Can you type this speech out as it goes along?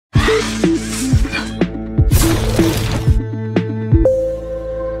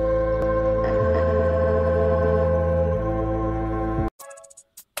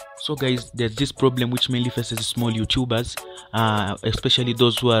So guys, there's this problem which mainly faces small YouTubers, especially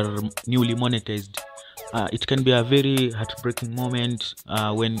those who are newly monetized. It can be a very heartbreaking moment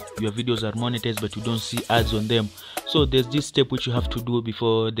when your videos are monetized but you don't see ads on them. So there's this step which you have to do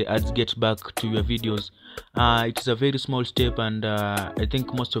before the ads get back to your videos. It is a very small step, and I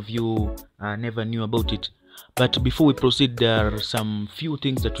think most of you never knew about it. But before we proceed, there are some few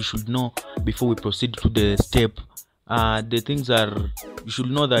things that you should know before we proceed to the step. The things are, you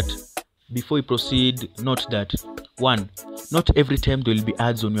should know that before you proceed, note that 1. Not every time there will be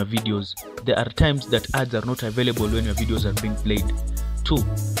ads on your videos. There are times that ads are not available when your videos are being played. 2.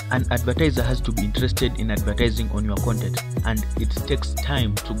 An advertiser has to be interested in advertising on your content, and it takes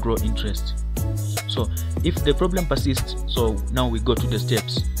time to grow interest. So if the problem persists, so now we go to the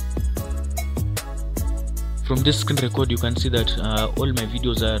steps. From this screen record, you can see that all my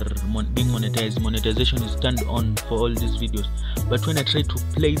videos are being monetized. Monetization is turned on for all these videos, but when I try to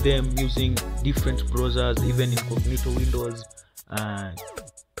play them using different browsers, even incognito windows,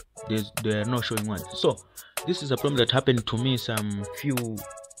 they are not showing one. So this is a problem that happened to me some few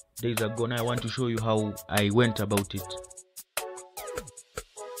days ago. Now I want to show you how I went about it.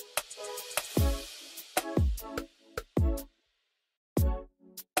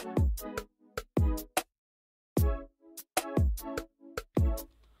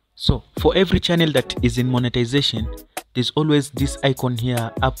 So for every channel that is in monetization, there's always this icon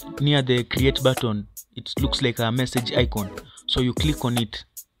here up near the create button. It looks like a message icon, so you click on it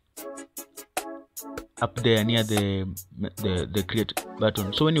up there near the create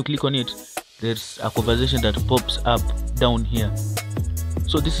button. So when you click on it, there's a conversation that pops up down here.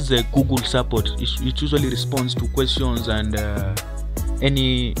 So this is a Google support. It usually responds to questions and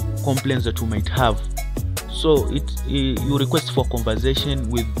any complaints that you might have. So you request for conversation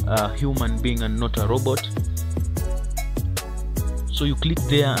with a human being and not a robot. So you click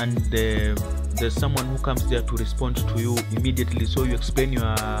there, and there's someone who comes there to respond to you immediately. So you explain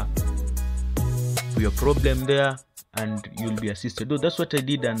your problem there, and you'll be assisted. Though that's what I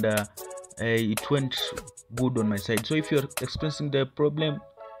did, and it went good on my side. So if you're experiencing the problem,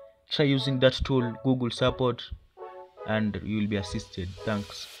 try using that tool, Google support, and you'll be assisted.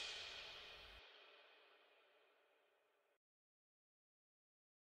 Thanks.